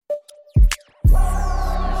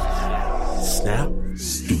Snap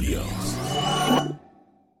Studios.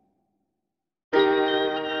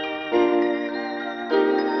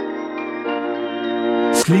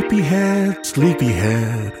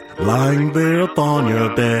 Sleepyhead, lying there upon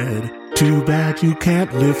your bed. Too bad you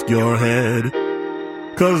can't lift your head,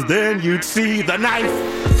 'cause then you'd see the knife.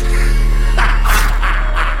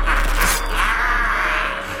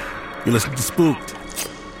 You're listening to Spooked.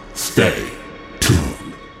 Stay tuned.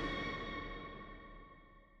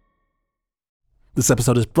 This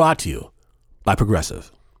episode is brought to you by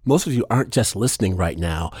Progressive. Most of you aren't just listening right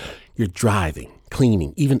now. You're driving,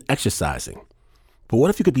 cleaning, even exercising. But what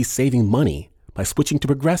if you could be saving money by switching to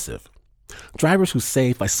Progressive? Drivers who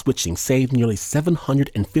save by switching save nearly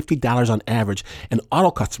 $750 on average, and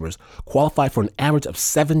auto customers qualify for an average of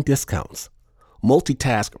 7 discounts.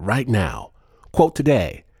 Multitask right now. Quote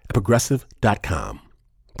today at Progressive.com.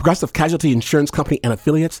 Progressive Casualty Insurance Company and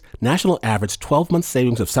affiliates, national average 12-month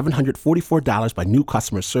savings of $744 by new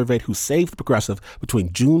customers surveyed who saved Progressive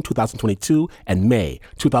between June 2022 and May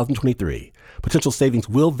 2023. Potential savings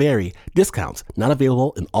will vary. Discounts not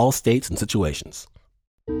available in all states and situations.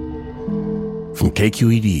 From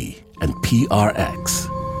KQED and PRX,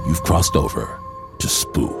 you've crossed over to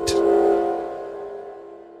Spooked.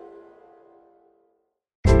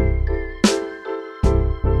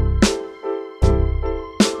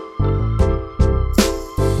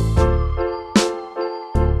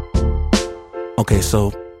 Okay,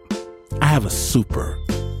 so I have a super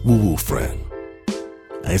woo-woo friend.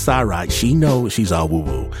 It's all right. She knows she's all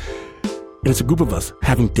woo-woo. And it's a group of us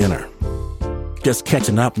having dinner. Just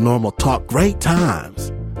catching up, normal talk, great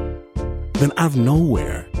times. Then out of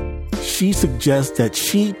nowhere, she suggests that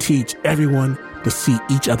she teach everyone to see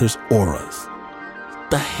each other's auras.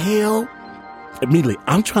 The hell? Immediately,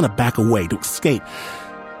 I'm trying to back away to escape.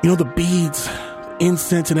 You know, the beads,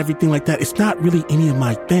 incense, and everything like that, it's not really any of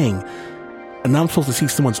my thing. And I'm supposed to see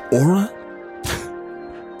someone's aura?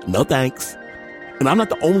 No thanks. And I'm not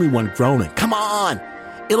the only one groaning. Come on,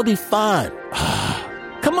 it'll be fun.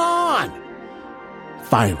 Come on.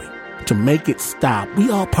 Finally, to make it stop,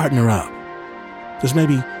 we all partner up. There's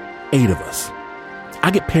maybe 8 of us.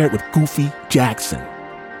 I get paired with Goofy Jackson.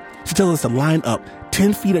 She tells us to line up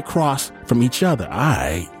 10 feet across from each other. All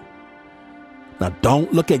right. Now,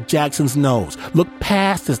 don't look at Jackson's nose. Look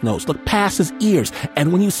past his nose. Look past his ears.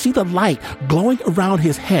 And when you see the light glowing around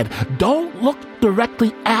his head, don't look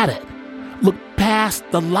directly at it. Look past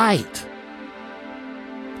the light.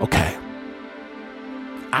 Okay.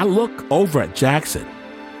 I look over at Jackson.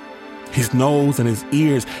 His nose and his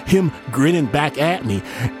ears, him grinning back at me,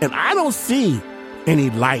 and I don't see any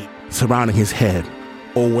light surrounding his head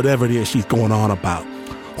or whatever it is she's going on about.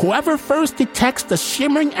 Whoever first detects the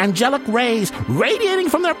shimmering angelic rays radiating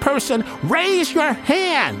from their person, raise your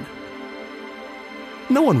hand.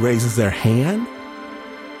 No one raises their hand.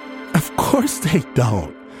 Of course they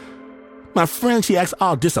don't. My friend, she acts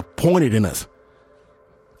all disappointed in us.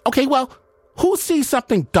 Okay, well, who sees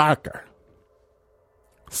something darker?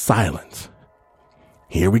 Silence.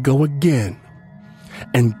 Here we go again.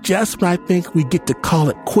 And just when I think we get to call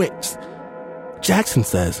it quits, Jackson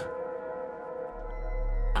says,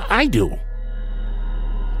 I do.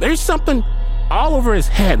 There's something all over his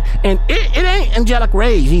head, and it ain't angelic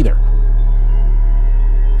rays either.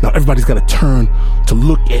 Now everybody's got to turn to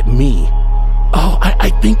look at me. Oh, I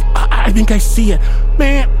think I see it.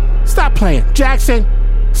 Man, stop playing. Jackson,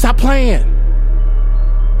 stop playing.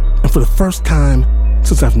 And for the first time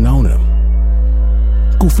since I've known him,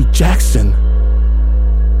 Goofy Jackson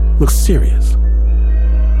looks serious.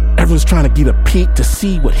 Everyone's trying to get a peek to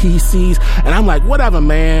see what he sees, and I'm like, whatever,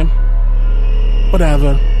 man.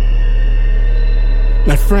 Whatever.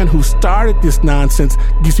 My friend who started this nonsense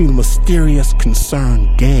gives me the mysterious,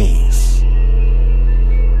 concerned gaze.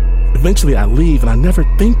 Eventually I leave and I never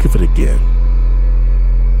think of it again.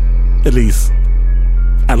 At least,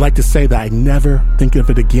 I'd like to say that I never think of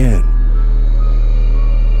it again.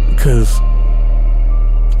 Because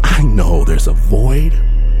I know there's a void.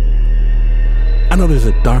 I know there's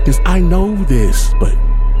a darkness. I know this, but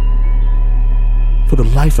for the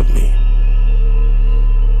life of me,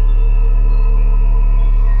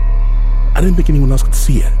 I didn't think anyone else could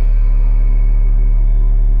see it.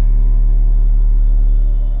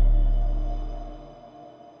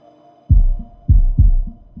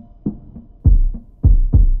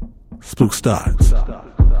 Spook starts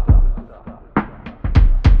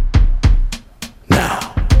now.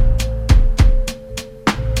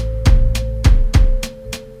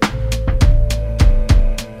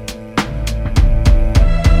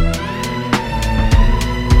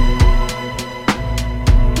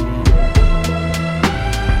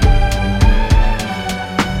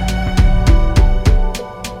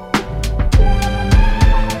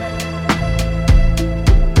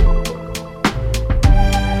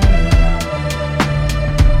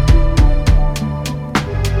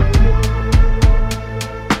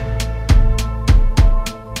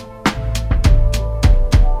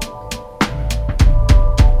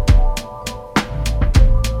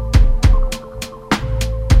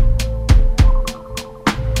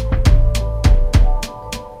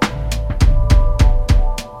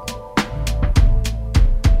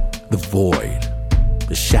 void,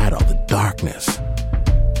 the shadow, the darkness.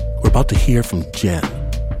 We're about to hear from Jen.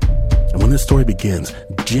 And when this story begins,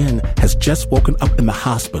 Jen has just woken up in the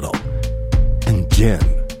hospital. And Jen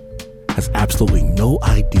has absolutely no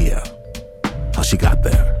idea how she got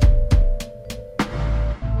there.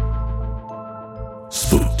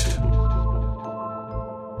 Spooked.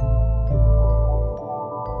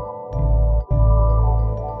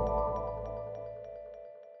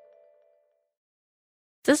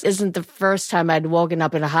 This isn't the first time I'd woken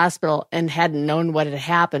up in a hospital and hadn't known what had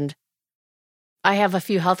happened. I have a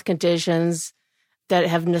few health conditions that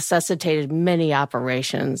have necessitated many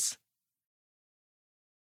operations.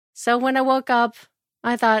 So when I woke up,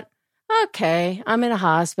 I thought, okay, I'm in a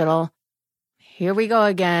hospital. Here we go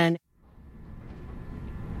again.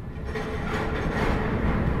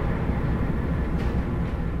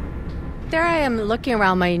 There I am looking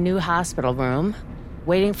around my new hospital room,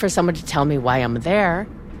 waiting for someone to tell me why I'm there,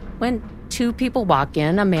 when two people walk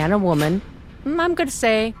in, a man and a woman. I'm going to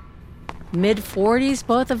say mid-40s,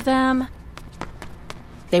 both of them.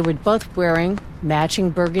 They were both wearing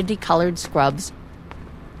matching burgundy-colored scrubs.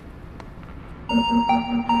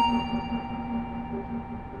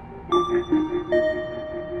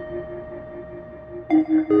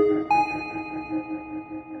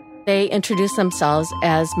 They introduced themselves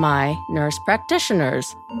as my nurse practitioners.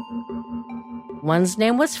 One's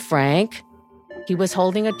name was Frank. He was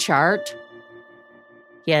holding a chart.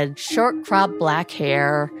 He had short cropped black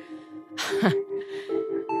hair.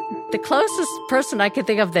 The closest person I could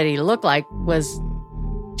think of that he looked like was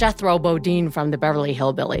Jethro Bodine from the Beverly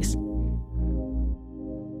Hillbillies.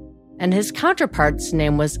 And his counterpart's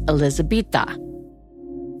name was Elizabeta,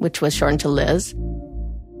 which was shortened to Liz.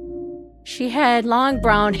 She had long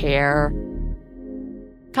brown hair,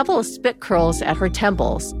 a couple of spit curls at her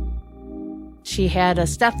temples. She had a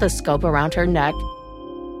stethoscope around her neck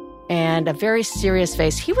and a very serious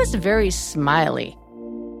face. He was very smiley,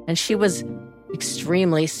 and she was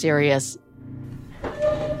extremely serious.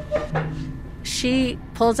 She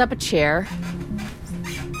pulls up a chair.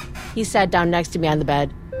 He sat down next to me on the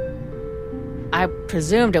bed. I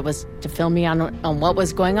presumed it was to fill me on what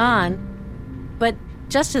was going on, but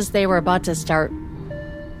just as they were about to start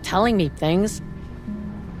telling me things,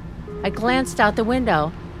 I glanced out the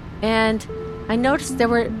window and I noticed there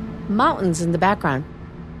were mountains in the background.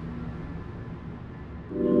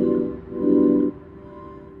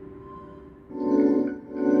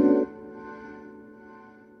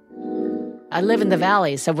 I live in the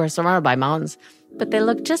valley, so we're surrounded by mountains, but they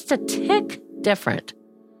looked just a tick different.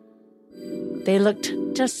 They looked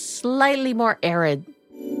just slightly more arid.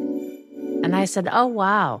 And I said, oh,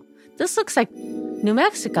 wow, this looks like New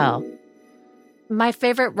Mexico. My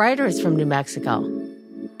favorite writer is from New Mexico,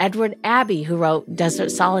 Edward Abbey, who wrote Desert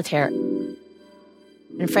Solitaire.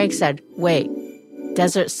 And Frank said, wait,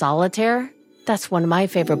 Desert Solitaire? That's one of my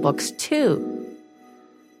favorite books, too.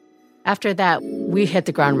 After that, we hit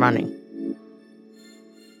the ground running.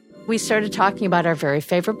 We started talking about our very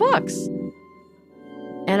favorite books.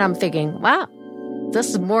 And I'm thinking, wow, this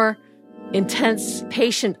is more intense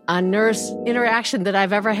patient-on-nurse interaction that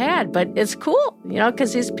I've ever had. But it's cool,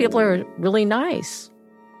 because these people are really nice.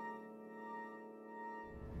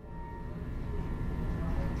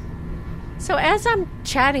 So as I'm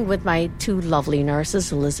chatting with my two lovely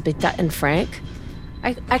nurses, Elizabeth and Frank,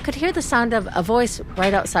 I could hear the sound of a voice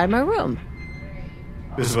right outside my room.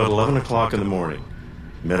 It was about 11 o'clock in the morning,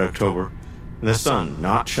 mid-October, and the sun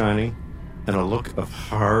not shining, and a look of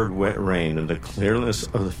hard, wet rain in the clearness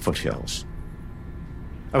of the foothills.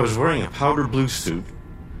 I was wearing a powder blue suit,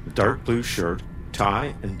 a dark blue shirt,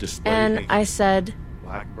 tie, and display. And I said,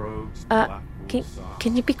 black robes,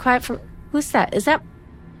 can you be quiet from... Who's that?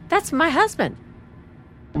 That's my husband.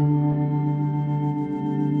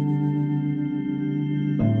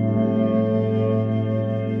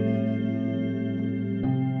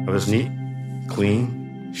 I was neat,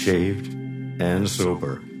 clean, shaved, and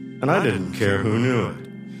sober. And I didn't care who knew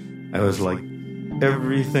it. I was like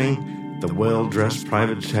everything the well-dressed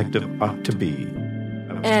private detective ought to be.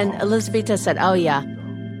 And Elizabeth said, oh, yeah.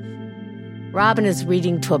 Robin is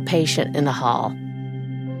reading to a patient in the hall.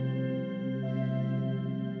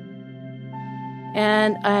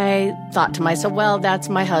 And I thought to myself, well, that's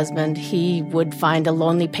my husband. He would find a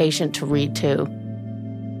lonely patient to read to.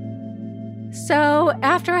 So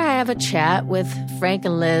after I have a chat with Frank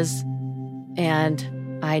and Liz,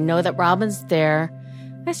 and I know that Robin's there,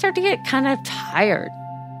 I start to get kind of tired.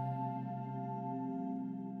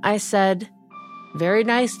 I said, very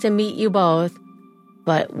nice to meet you both,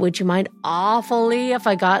 but would you mind awfully if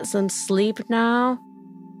I got some sleep now?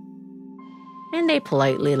 And they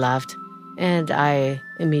politely left. and I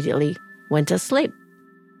immediately went to sleep.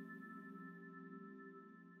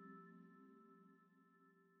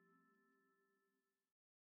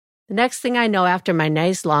 The next thing I know, after my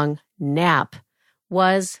nice long nap,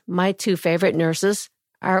 was my two favorite nurses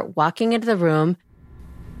are walking into the room.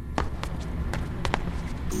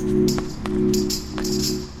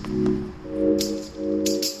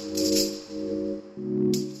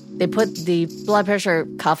 They put the blood pressure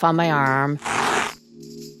cuff on my arm.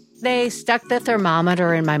 They stuck the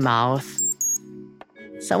thermometer in my mouth.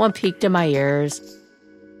 Someone peeked in my ears.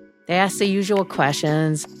 They asked the usual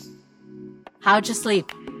questions. How'd you sleep?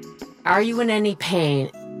 Are you in any pain?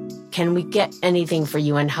 Can we get anything for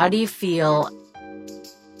you? And how do you feel?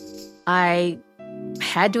 I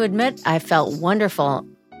had to admit, I felt wonderful.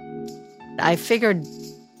 I figured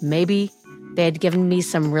maybe they had given me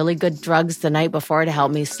some really good drugs the night before to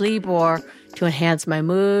help me sleep or to enhance my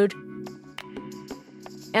mood.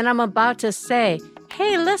 And I'm about to say,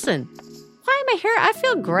 hey, listen, why am I here? I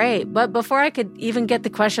feel great. But before I could even get the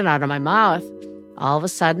question out of my mouth, all of a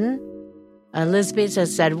sudden, Elizabeth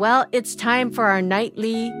has said, well, it's time for our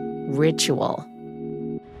nightly ritual.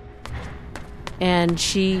 And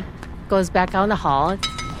she goes back out in the hall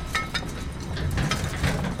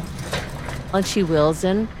and she wheels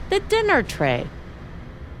in the dinner tray.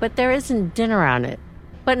 But there isn't dinner on it.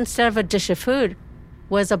 But instead of a dish of food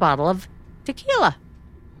was a bottle of tequila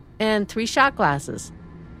and 3 shot glasses.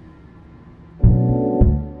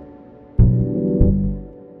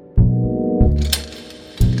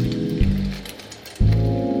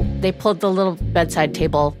 They pulled the little bedside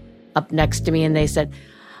table up next to me and they said,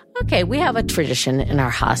 okay, we have a tradition in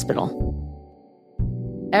our hospital.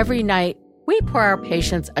 Every night, we pour our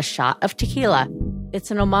patients a shot of tequila.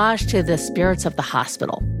 It's an homage to the spirits of the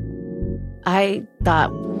hospital. I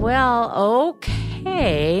thought, well,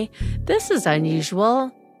 okay, this is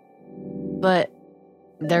unusual, but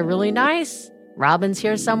they're really nice. Robin's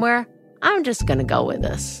here somewhere. I'm just going to go with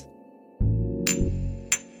this.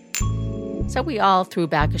 So we all threw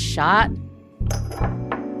back a shot.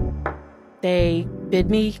 They bid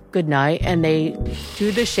me goodnight, and they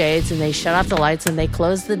drew the shades, and they shut off the lights, and they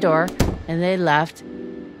closed the door, and they left.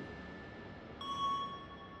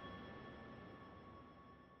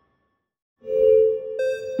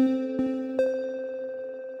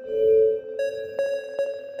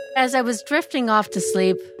 As I was drifting off to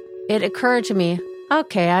sleep, it occurred to me,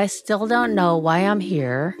 okay, I still don't know why I'm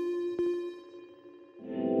here.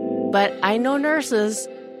 But I know nurses,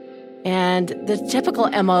 and the typical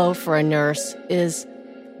MO for a nurse is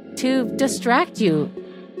to distract you,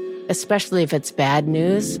 especially if it's bad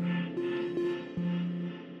news.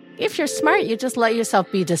 If you're smart, you just let yourself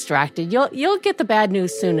be distracted. You'll get the bad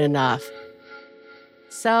news soon enough.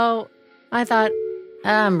 So I thought,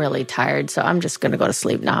 I'm really tired, so I'm just going to go to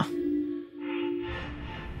sleep now.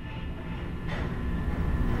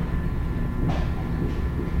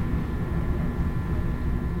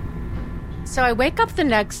 So I wake up the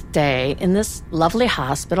next day in this lovely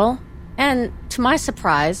hospital, and to my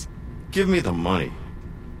surprise, Give me the money.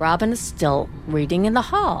 Robin is still reading in the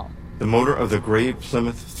hall. The motor of the gray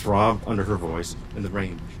Plymouth throbbed under her voice in the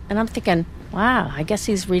rain. And I'm thinking, wow, I guess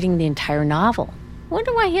he's reading the entire novel.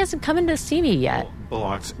 Wonder why he hasn't come in to see me yet.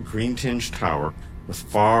 Bullock's green-tinged tower was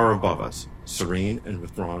far above us, serene and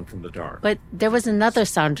withdrawn from the dark. But there was another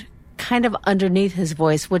sound kind of underneath his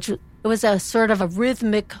voice, which it was a sort of a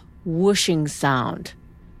rhythmic whooshing sound.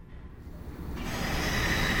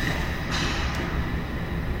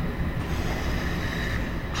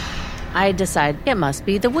 I decide it must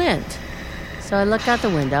be the wind. So I look out the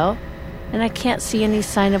window, and I can't see any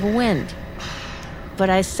sign of a wind. But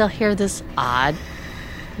I still hear this odd,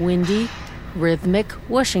 windy, rhythmic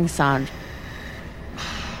whooshing sound.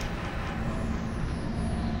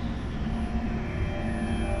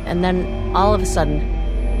 And then, all of a sudden,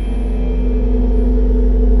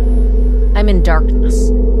 I'm in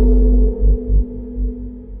darkness.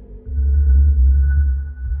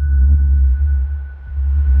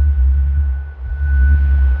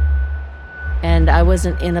 And I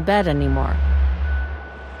wasn't in a bed anymore.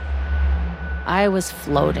 I was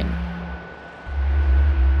floating.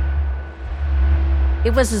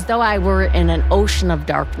 It was as though I were in an ocean of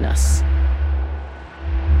darkness.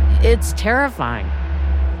 It's terrifying.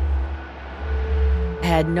 I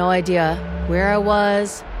had no idea where I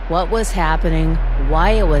was, what was happening,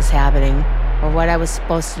 why it was happening, or what I was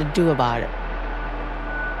supposed to do about it.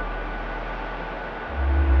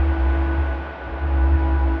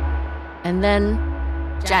 And then,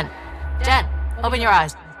 Jen, open your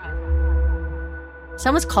eyes.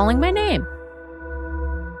 Someone's calling my name.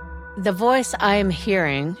 The voice I am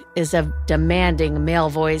hearing is a demanding male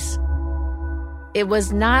voice. It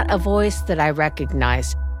was not a voice that I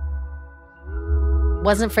recognized. It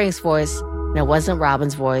wasn't Frank's voice, and it wasn't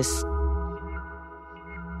Robin's voice.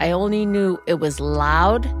 I only knew it was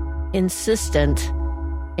loud, insistent,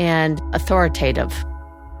 and authoritative.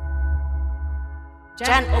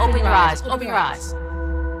 Jen, open your eyes, open your eyes.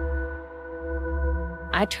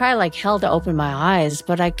 I try like hell to open my eyes,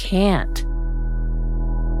 but I can't.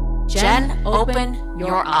 Jen, open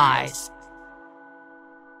your eyes.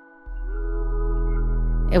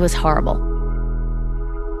 It was horrible.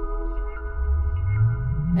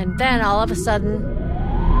 And then all of a sudden,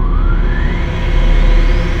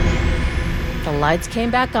 the lights came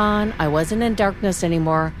back on. I wasn't in darkness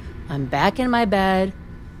anymore. I'm back in my bed.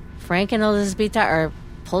 Frank and Elizabeth are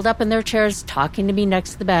pulled up in their chairs talking to me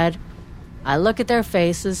next to the bed. I look at their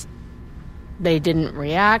faces. They didn't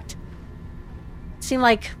react. It seemed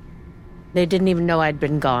like they didn't even know I'd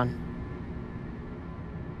been gone.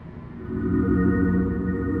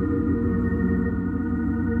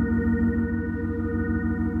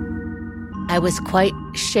 I was quite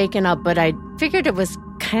shaken up, but I figured it was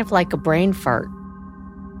kind of like a brain fart.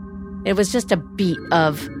 It was just a beat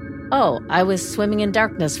of, oh, I was swimming in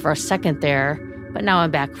darkness for a second there, but now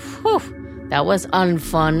I'm back. Whew, that was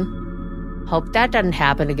unfun. Hope that doesn't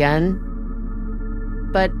happen again.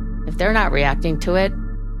 But if they're not reacting to it,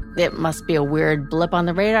 it must be a weird blip on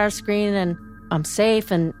the radar screen and I'm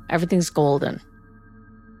safe and everything's golden.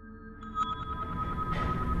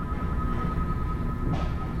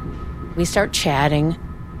 We start chatting.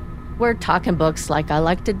 We're talking books like I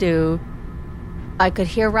like to do. I could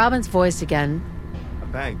hear Robin's voice again. A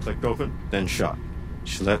bag clicked open, then shut.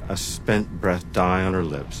 She let a spent breath die on her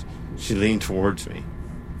lips. She leaned towards me.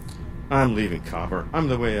 I'm leaving, Copper. I'm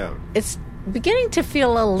the way out. It's beginning to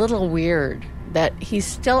feel a little weird that he's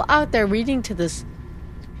still out there reading to this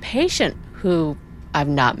patient who I've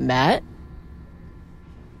not met.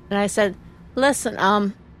 And I said, listen,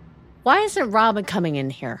 why isn't Robin coming in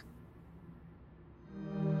here?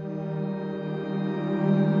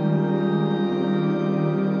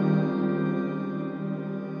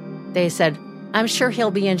 They said, I'm sure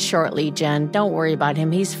he'll be in shortly, Jen. Don't worry about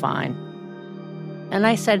him. He's fine. And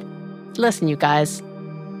I said, listen, you guys,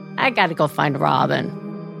 I got to go find Robin.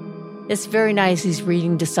 It's very nice he's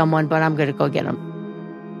reading to someone, but I'm going to go get him.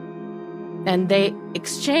 And they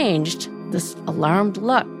exchanged this alarmed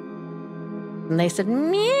look. And they said,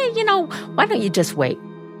 why don't you just wait?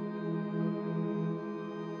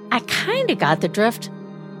 I kind of got the drift.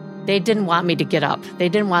 They didn't want me to get up. They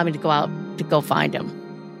didn't want me to go out to go find him.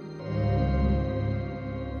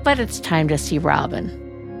 But it's time to see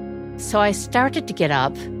Robin. So I started to get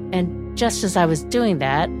up, and just as I was doing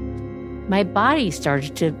that, my body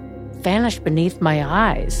started to vanish beneath my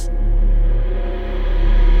eyes.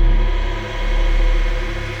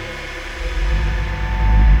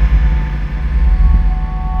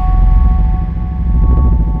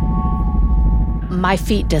 My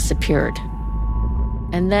feet disappeared.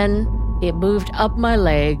 And then it moved up my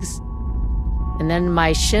legs, and then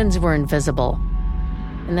my shins were invisible.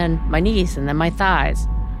 And then my knees, and then my thighs.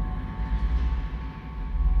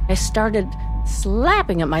 I started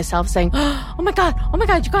slapping at myself, saying, oh my God,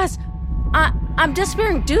 you guys, I'm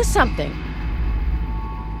disappearing, do something.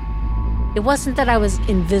 It wasn't that I was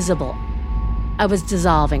invisible. I was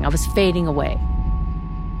dissolving, I was fading away.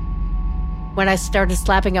 When I started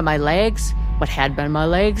slapping at my legs, what had been my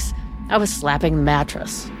legs, I was slapping the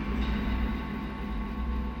mattress.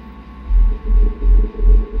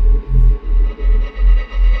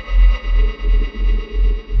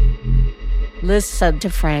 Liz said to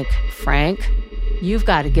Frank, you've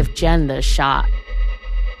got to give Jen this shot.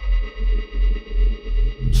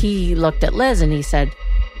 He looked at Liz and he said,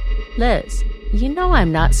 Liz, you know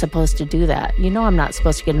I'm not supposed to do that. You know I'm not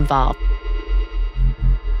supposed to get involved.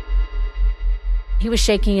 He was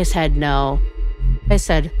shaking his head no. I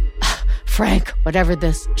said, Frank, whatever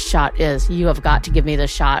this shot is, you have got to give me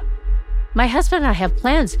this shot. My husband and I have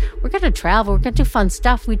plans. We're going to travel. We're going to do fun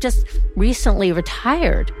stuff. We just recently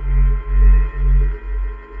retired.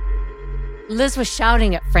 Liz was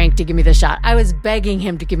shouting at Frank to give me the shot. I was begging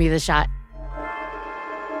him to give me the shot.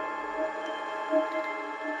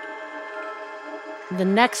 The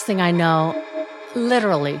next thing I know,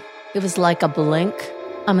 literally, it was like a blink.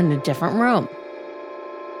 I'm in a different room.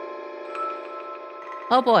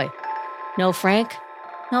 Oh boy, no Frank,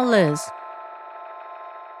 no Liz.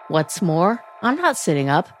 What's more, I'm not sitting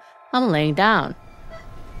up, I'm laying down.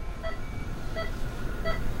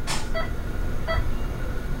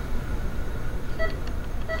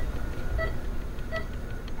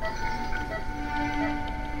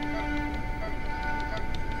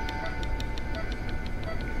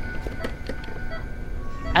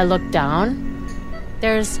 I look down.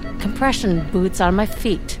 There's compression boots on my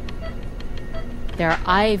feet. There are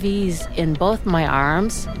IVs in both my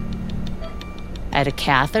arms. I had a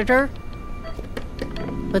catheter.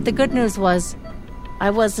 But the good news was I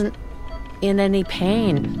wasn't in any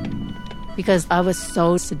pain because I was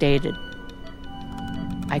so sedated.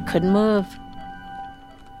 I couldn't move.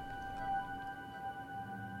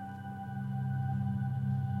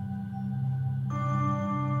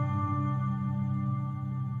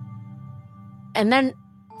 And then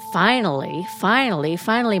finally,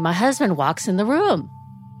 my husband walks in the room.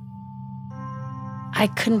 I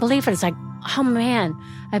couldn't believe it. It's like, oh man,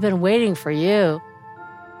 I've been waiting for you.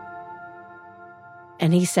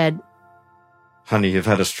 And he said, Honey, you've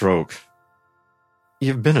had a stroke.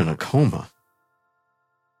 You've been in a coma.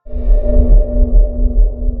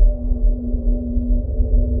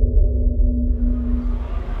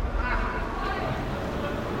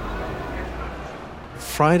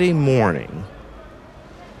 Friday morning,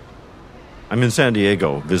 I'm in San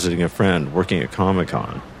Diego visiting a friend working at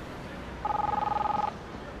Comic-Con.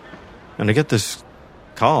 And I get this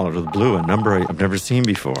call out of the blue, a number I've never seen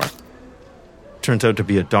before. Turns out to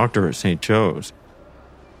be a doctor at St. Joe's.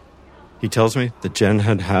 He tells me that Jen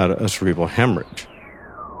had had a cerebral hemorrhage.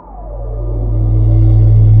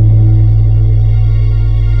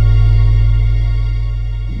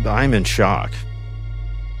 I'm in shock.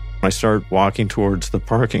 I start walking towards the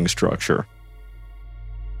parking structure.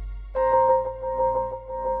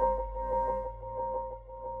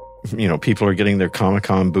 You know, people are getting their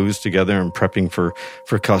Comic-Con booths together and prepping for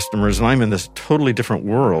customers, and I'm in this totally different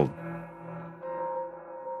world.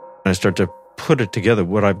 And I start to put it together,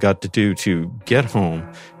 what I've got to do to get home,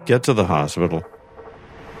 get to the hospital.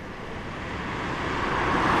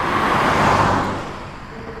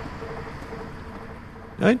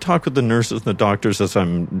 I talk with the nurses and the doctors as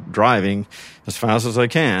I'm driving as fast as I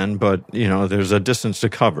can, but, you know, there's a distance to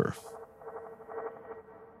cover.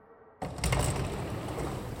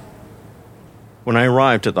 When I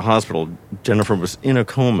arrived at the hospital, Jennifer was in a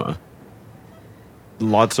coma.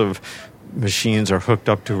 Lots of machines are hooked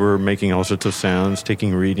up to her, making all sorts of sounds,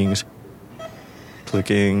 taking readings,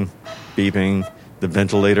 clicking, beeping. The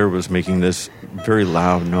ventilator was making this very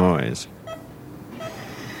loud noise.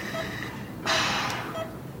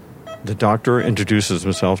 The doctor introduces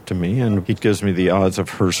himself to me, and he gives me the odds of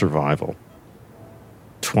her survival.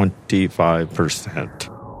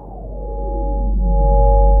 25%.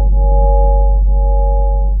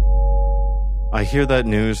 I hear that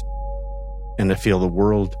news, and I feel the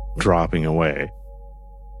world dropping away.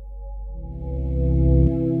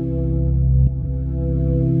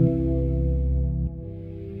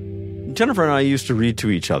 Jennifer and I used to read to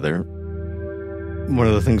each other. One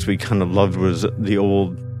of the things we kind of loved was the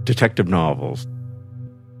old detective novels.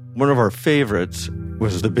 One of our favorites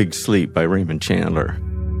was The Big Sleep by Raymond Chandler.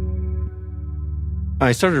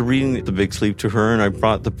 I started reading The Big Sleep to her, and I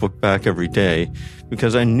brought the book back every day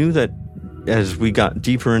because I knew that as we got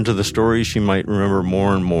deeper into the story, she might remember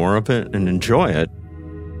more and more of it and enjoy it.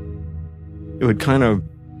 It would kind of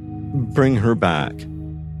bring her back.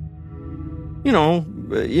 You know,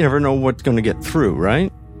 you never know what's going to get through,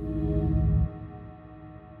 right?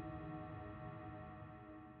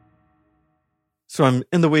 So I'm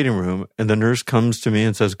in the waiting room, and the nurse comes to me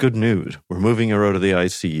and says, "Good news, we're moving her out of the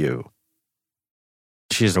ICU.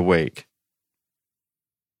 She's awake."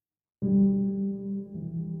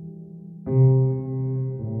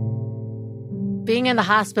 Being in the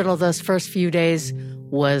hospital those first few days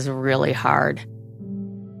was really hard.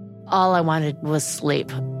 All I wanted was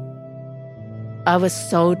sleep. I was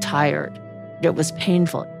so tired. It was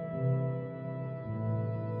painful.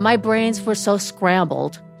 My brains were so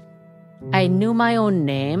scrambled. I knew my own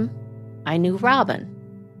name. I knew Robin.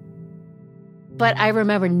 But I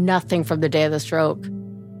remember nothing from the day of the stroke.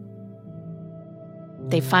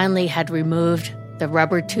 They finally had removed the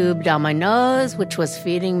rubber tube down my nose, which was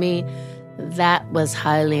feeding me. That was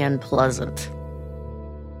highly unpleasant.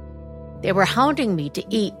 They were hounding me to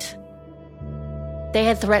eat. They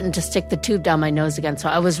had threatened to stick the tube down my nose again, so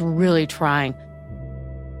I was really trying.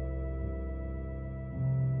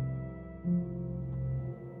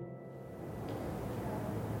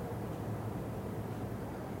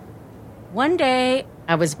 One day,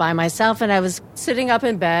 I was by myself and I was sitting up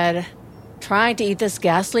in bed, trying to eat this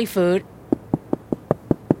ghastly food.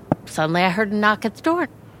 Suddenly, I heard a knock at the door.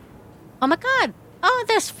 Oh my God! Oh,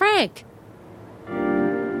 there's Frank!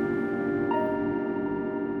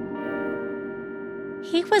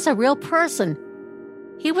 He was a real person.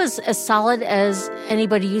 He was as solid as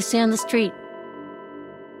anybody you see on the street.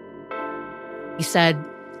 He said,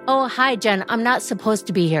 "Oh, hi, Jen. I'm not supposed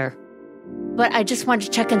to be here." but I just wanted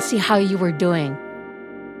to check and see how you were doing.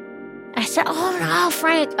 I said, oh, no,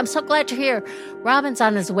 Frank, I'm so glad you're here. Robin's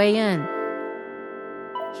on his way in.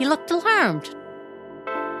 He looked alarmed.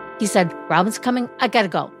 He said, Robin's coming, I gotta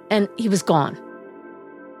go. And he was gone.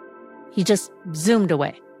 He just zoomed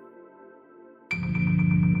away.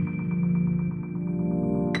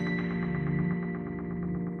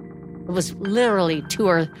 It was literally 2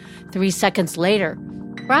 or 3 seconds later,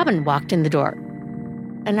 Robin walked in the door.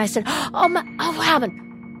 And I said, oh,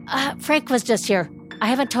 Robin, Frank was just here. I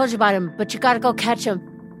haven't told you about him, but you gotta go catch him.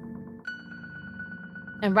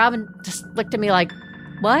 And Robin just looked at me like,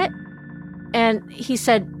 what? And he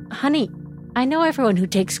said, honey, I know everyone who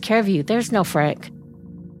takes care of you. There's no Frank.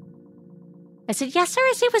 I said, yes, sir,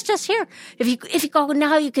 he was just here. If you go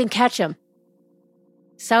now, you can catch him.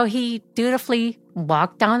 So he dutifully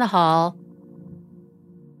walked down the hall.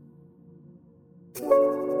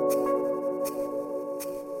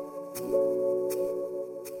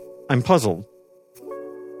 I'm puzzled.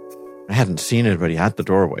 I hadn't seen anybody at the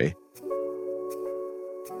doorway.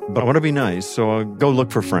 But I want to be nice, so I'll go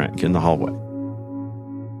look for Frank in the hallway.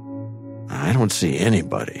 I don't see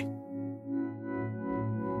anybody.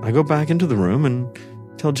 I go back into the room and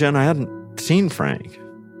tell Jen I hadn't seen Frank.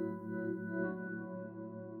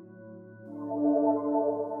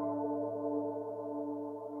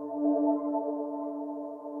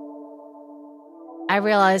 I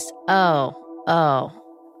realized,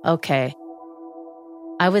 okay.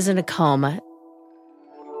 I was in a coma.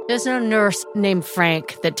 There's no nurse named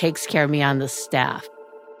Frank that takes care of me on the staff.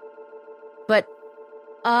 But,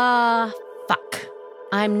 fuck.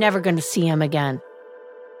 I'm never going to see him again.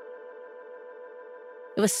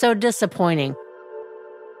 It was so disappointing.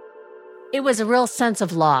 It was a real sense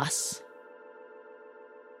of loss.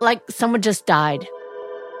 Like someone just died.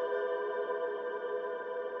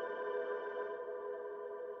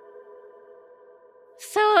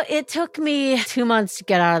 So it took me 2 months to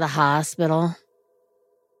get out of the hospital.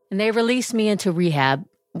 And they released me into rehab,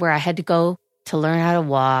 where I had to go to learn how to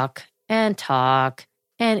walk and talk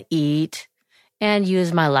and eat and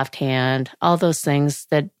use my left hand, all those things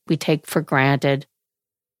that we take for granted.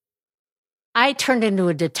 I turned into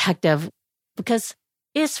a detective because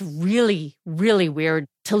it's really, really weird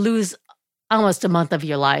to lose almost a month of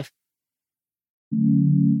your life.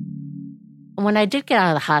 When I did get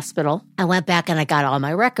out of the hospital, I went back and I got all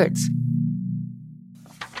my records.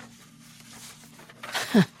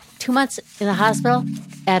 2 months in the hospital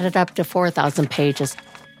added up to 4,000 pages.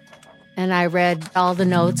 And I read all the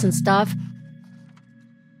notes and stuff.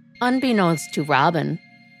 Unbeknownst to Robin,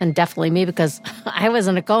 and definitely me because I was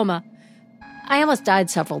in a coma, I almost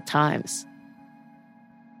died several times.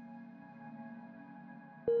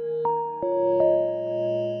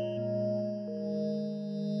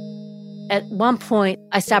 At one point,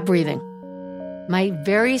 I stopped breathing. My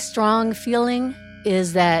very strong feeling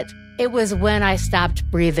is that it was when I stopped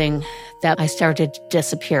breathing that I started to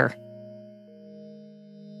disappear.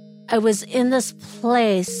 I was in this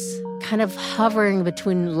place, kind of hovering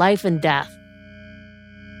between life and death.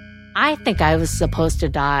 I think I was supposed to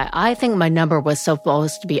die. I think my number was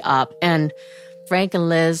supposed to be up, and Frank and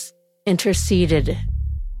Liz interceded.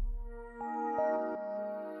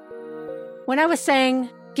 When I was saying,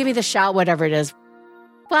 give me the shot, whatever it is,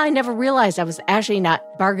 well, I never realized I was actually not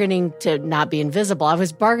bargaining to not be invisible. I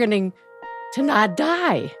was bargaining to not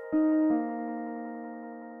die.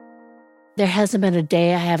 There hasn't been a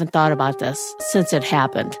day I haven't thought about this since it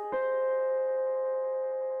happened.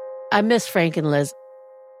 I miss Frank and Liz.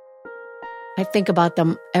 I think about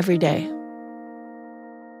them every day.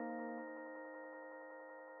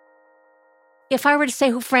 If I were to say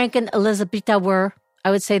who Frank and Elizabeta were,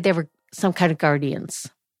 I would say they were some kind of guardians.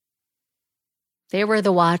 They were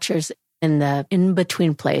the watchers in the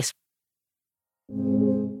in-between place.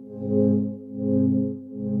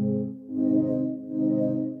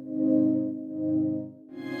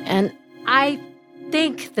 And I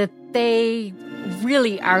think that they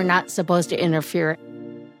really are not supposed to interfere.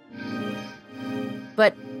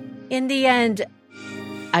 But in the end,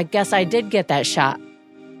 I guess I did get that shot.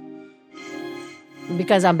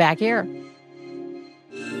 Because I'm back here.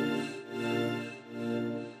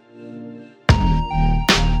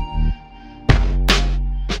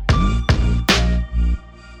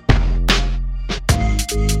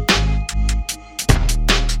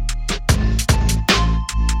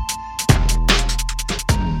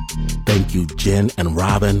 Thank you, Jen and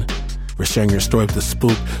Robin, for sharing your story with the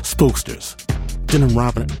Spooksters. Jen and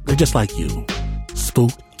Robin, they're just like you,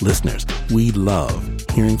 Spooked listeners. We love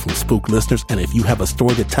hearing from Spooked listeners, and if you have a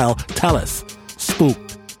story to tell us.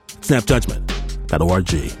 Spooked, snapjudgment.org.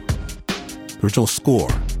 The original score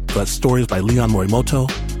But Stories by Leon Morimoto.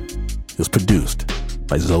 It was produced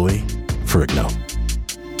by Zoë Ferrigno.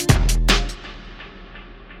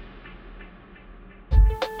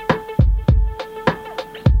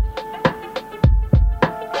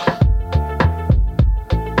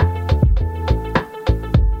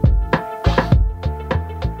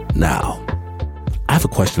 Now, I have a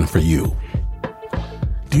question for you.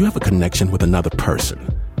 Do you have a connection with another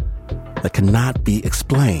person that cannot be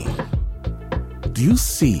explained? Do you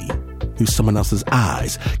see through someone else's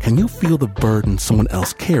eyes? Can you feel the burden someone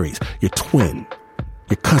else carries? Your twin,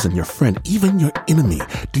 your cousin, your friend, even your enemy.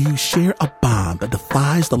 Do you share a bond that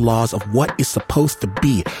defies the laws of what is supposed to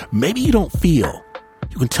be? Maybe you don't feel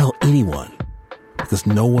you can tell anyone because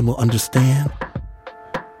no one will understand.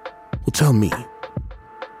 Well, tell me.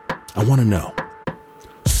 I want to know.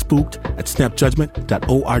 Spooked at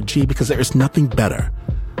snapjudgment.org, because there is nothing better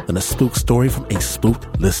than a spook story from a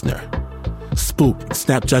spooked listener. Spooked at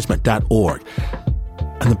snapjudgment.org.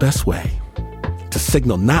 And the best way to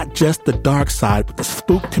signal not just the dark side, but the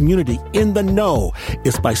spook community in the know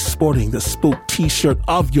is by sporting the spook t-shirt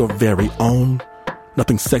of your very own.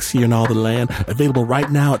 Nothing sexier in all the land. Available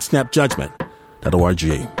right now at snapjudgment.org.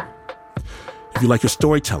 If you like your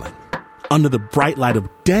storytelling under the bright light of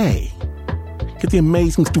day, get the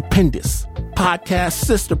amazing, stupendous podcast,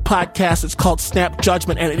 sister podcast. It's called Snap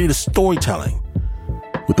Judgment, and it is storytelling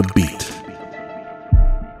with a beat.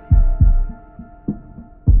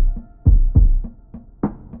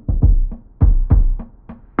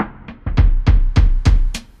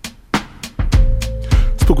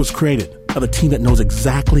 Spook was created by the team that knows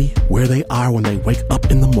exactly where they are when they wake up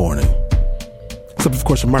in the morning. Except, of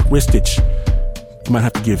course, for Mark Ristich. You might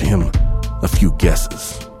have to give him a few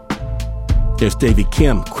guesses. There's Davey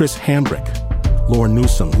Kim, Chris Hambrick, Lauren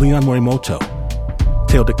Newsom, Leon Morimoto,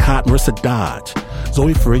 Teo Ducot, Marissa Dodge,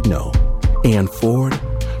 Zoë Ferrigno, Ann Ford,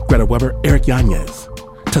 Greta Weber, Eric Yanez,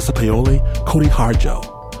 Tessa Paoli, Cody Harjo,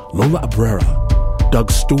 Lola Abrera, Doug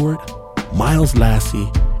Stewart, Miles Lassie,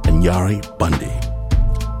 and Yari Bundy.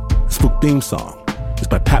 The Spook theme song is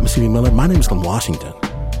by Pat Mesiti-Miller. My name is Glenn Washington.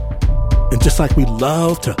 And just like we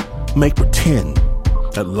love to make pretend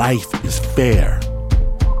that life is fair,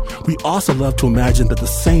 we also love to imagine that the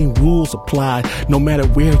same rules apply no matter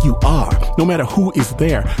where you are, no matter who is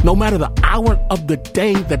there, no matter the hour of the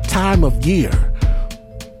day, the time of year.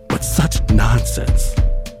 But such nonsense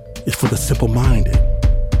is for the simple-minded.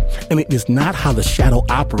 And it is not how the shadow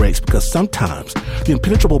operates, because sometimes the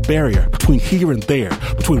impenetrable barrier between here and there,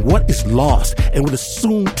 between what is lost and what is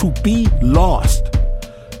soon to be lost,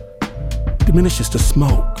 diminishes to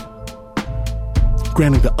smoke,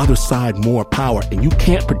 granting the other side more power. And you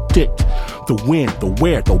can't predict the when, the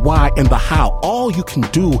where, the why, and the how. All you can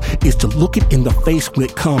do is to look it in the face when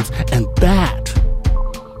it comes. And that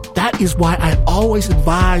is why I always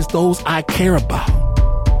advise those I care about.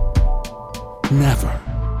 Never,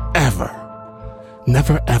 ever,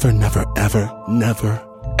 never, ever, never, ever, never,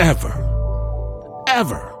 ever,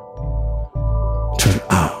 ever turn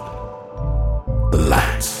out the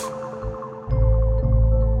lights.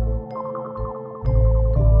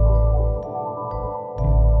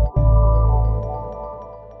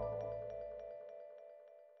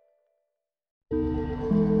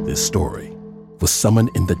 This story was Summoned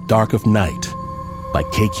in the Dark of Night by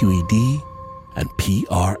KQED and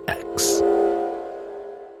PRX.